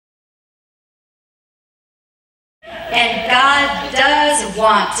And God does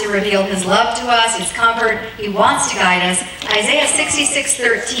want to reveal his love to us, his comfort. He wants to guide us. Isaiah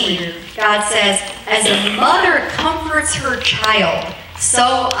 66:13, God says, as a mother comforts her child,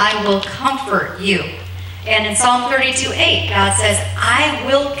 so I will comfort you. And in Psalm 32:8, God says, I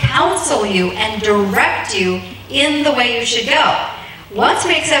will counsel you and direct you in the way you should go. Once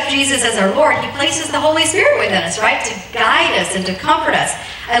we accept Jesus as our Lord, he places the Holy Spirit within us, right, to guide us and to comfort us.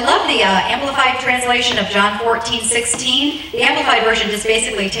 I love the Amplified translation of John 14:16. The Amplified version just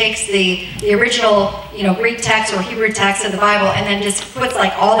basically takes the original, Greek text or Hebrew text of the Bible and then just puts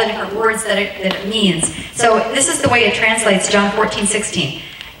like all the different words that it means. So this is the way it translates John 14:16.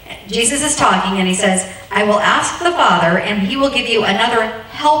 Jesus is talking and he says, I will ask the Father and he will give you another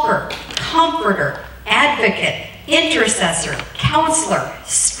helper, comforter, advocate, intercessor, counselor,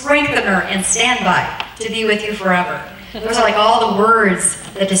 strengthener, and standby to be with you forever. Those are like all the words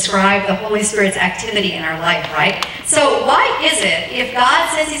that describe the Holy Spirit's activity in our life, right? So why is it, if God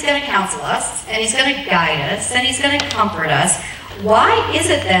says he's going to counsel us, and he's going to guide us, and he's going to comfort us, why is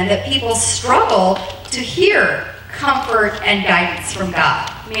it then that people struggle to hear comfort and guidance from God?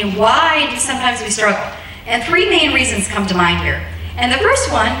 I mean, why do sometimes we struggle? And three main reasons come to mind here. And the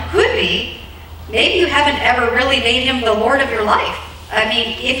first one could be, maybe you haven't ever really made him the Lord of your life. I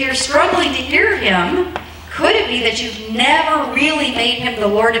mean, if you're struggling to hear him, could it be that you've never really made him the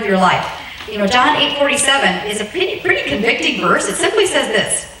Lord of your life? John 8:47 is a pretty convicting verse. It simply says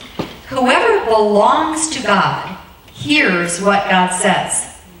this, whoever belongs to God hears what God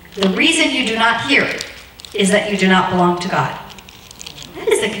says. The reason you do not hear is that you do not belong to God. That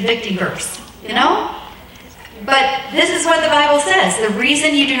is a convicting verse, But this is what the Bible says. The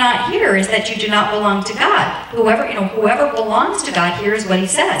reason you do not hear is that you do not belong to God. Whoever belongs to God hears what he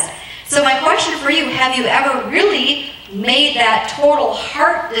says. So my question for you, have you ever really made that total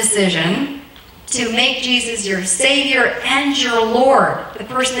heart decision to make Jesus your Savior and your Lord, the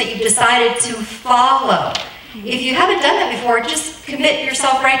person that you've decided to follow? If you haven't done that before, just commit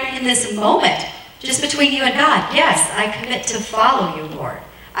yourself right in this moment, just between you and God. Yes, I commit to follow you, Lord.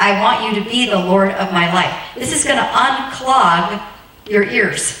 I want you to be the Lord of my life. This is going to unclog your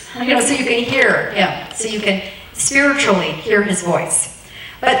ears, so you can hear him, so you can spiritually hear his voice.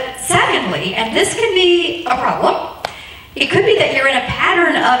 But secondly, and this can be a problem, it could be that you're in a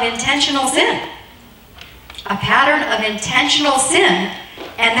pattern of intentional sin. A pattern of intentional sin,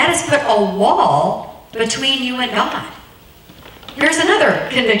 and that has put a wall between you and God. Here's another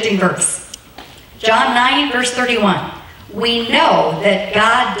convicting verse. John 9:31. We know that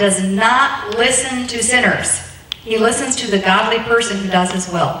God does not listen to sinners. He listens to the godly person who does his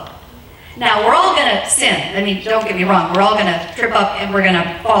will. Now, we're all going to sin. I mean, don't get me wrong. We're all going to trip up and we're going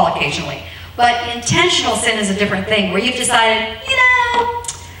to fall occasionally. But intentional sin is a different thing, where you've decided,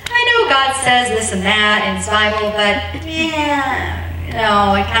 I know God says this and that in his Bible, but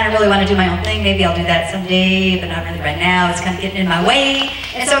I kind of really want to do my own thing. Maybe I'll do that someday, but not really right now. It's kind of getting in my way.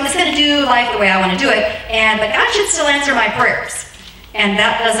 And so I'm just going to do life the way I want to do it. But God should still answer my prayers. And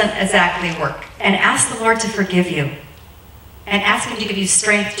that doesn't exactly work. And ask the Lord to forgive you. And ask him to give you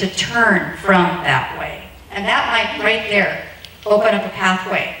strength to turn from that way. And that might right there open up a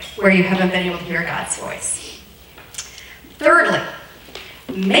pathway where you haven't been able to hear God's voice. Thirdly,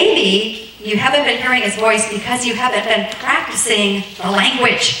 maybe you haven't been hearing his voice because you haven't been practicing the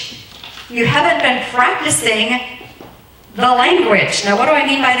language. You haven't been practicing the language. Now, what do I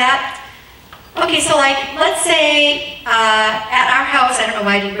mean by that? Okay, so let's say at our house, I don't know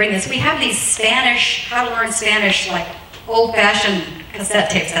why I didn't bring this, we have these Spanish, how to learn Spanish, old-fashioned cassette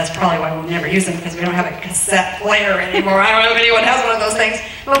tapes. That's probably why we never use them, because we don't have a cassette player anymore. I don't know if anyone has one of those things.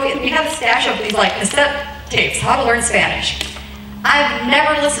 But we have a stash of these cassette tapes, how to learn Spanish. I've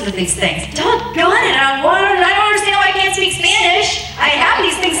never listened to these things. Doggone it, I don't understand why I can't speak Spanish. I have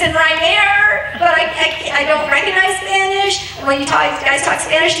these things sitting right here, but I don't recognize Spanish. When you guys talk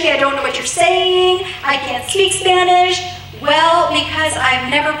Spanish to me, I don't know what you're saying. I can't speak Spanish. Well, because I've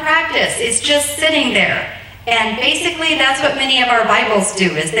never practiced. It's just sitting there. And basically, that's what many of our Bibles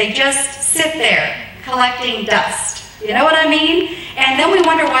do, is they just sit there collecting dust. You know what I mean? And then we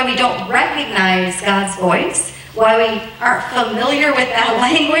wonder why we don't recognize God's voice, why we aren't familiar with that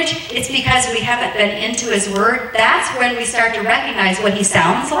language. It's because we haven't been into his word. That's when we start to recognize what he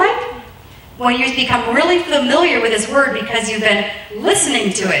sounds like. When you become really familiar with his word because you've been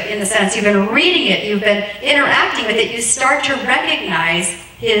listening to it, in the sense you've been reading it, you've been interacting with it, you start to recognize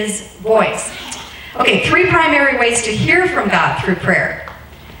his voice. Okay, 3 primary ways to hear from God through prayer.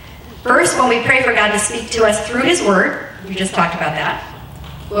 First, when we pray for God to speak to us through his word, we just talked about that.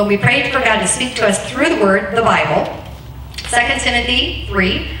 When we pray for God to speak to us through the word, the Bible. 2 Timothy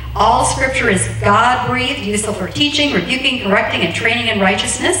 3, All scripture is God-breathed, useful for teaching, rebuking, correcting, and training in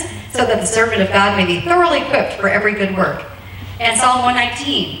righteousness, so that the servant of God may be thoroughly equipped for every good work. And Psalm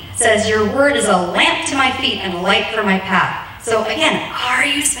 119 says, your word is a lamp to my feet and a light for my path. So again, are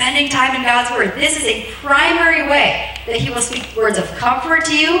you spending time in God's word? This is a primary way that he will speak words of comfort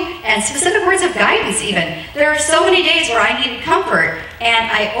to you and specific words of guidance even. There are so many days where I needed comfort,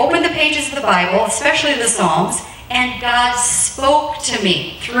 and I opened the pages of the Bible, especially the Psalms, and God spoke to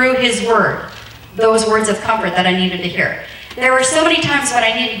me through his word, those words of comfort that I needed to hear. There were so many times when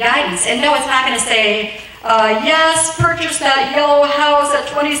I needed guidance, and no, it's not going to say, yes, purchase that yellow house at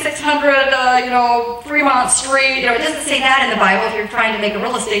 2600, Fremont Street. It doesn't say that in the Bible if you're trying to make a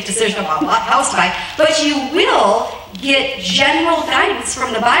real estate decision about what house to buy. But you will get general guidance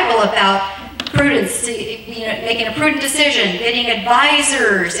from the Bible about prudence, making a prudent decision, getting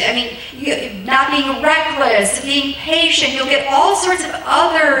advisors, not being reckless, being patient. You'll get all sorts of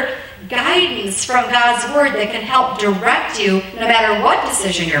other guidance from God's word that can help direct you no matter what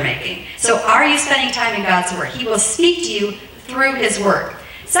decision you're making. So are you spending time in God's word? He will speak to you through his word.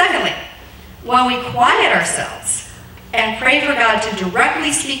 Secondly, when we quiet ourselves and pray for God to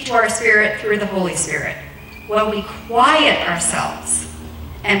directly speak to our spirit through the Holy Spirit, when we quiet ourselves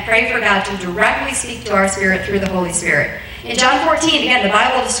and pray for God to directly speak to our spirit through the Holy Spirit. In John 14, again, the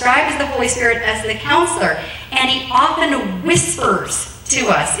Bible describes the Holy Spirit as the counselor, and he often whispers to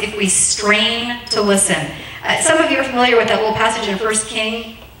us if we strain to listen. Some of you are familiar with that little passage in 1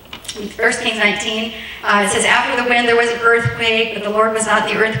 Kings 19. It says, after the wind there was an earthquake, but the Lord was not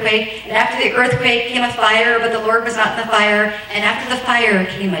in the earthquake. And after the earthquake came a fire, but the Lord was not in the fire. And after the fire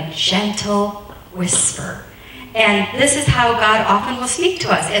came a gentle whisper. And this is how God often will speak to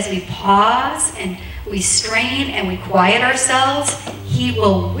us. As we pause and we strain and we quiet ourselves, he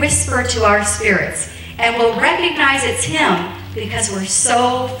will whisper to our spirits. And we'll recognize it's him because we're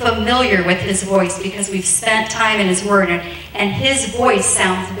so familiar with his voice, because we've spent time in his word, and his voice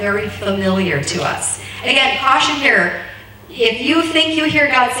sounds very familiar to us. And again, caution here, if you think you hear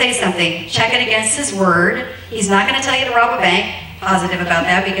God say something, check it against his word. He's not going to tell you to rob a bank. Positive about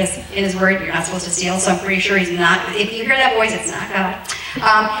that, because in his word you're not supposed to steal, so I'm pretty sure he's not. If you hear that voice, it's not God.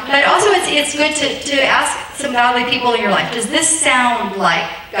 But also it's good to ask some godly people in your life, does this sound like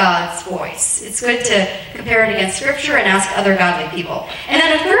God's voice? It's good to compare it against scripture and ask other godly people. And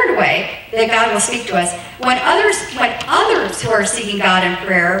then a third way that God will speak to us, when others who are seeking God in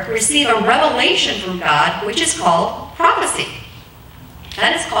prayer receive a revelation from God, which is called prophecy.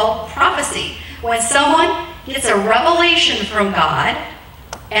 That is called prophecy. When someone gets a revelation from God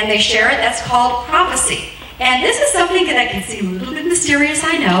and they share it, that's called prophecy. And this is something that can seem a little bit mysterious,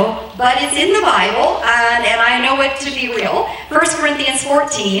 I know, but it's in the Bible, and I know it to be real. 1 Corinthians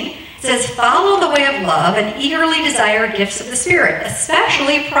 14 says, follow the way of love and eagerly desire gifts of the Spirit,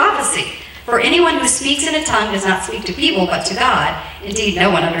 especially prophecy. For anyone who speaks in a tongue does not speak to people, but to God. Indeed,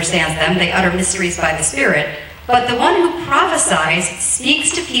 no one understands them. They utter mysteries by the Spirit. But the one who prophesies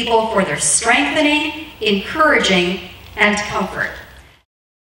speaks to people for their strengthening, encouraging, and comfort.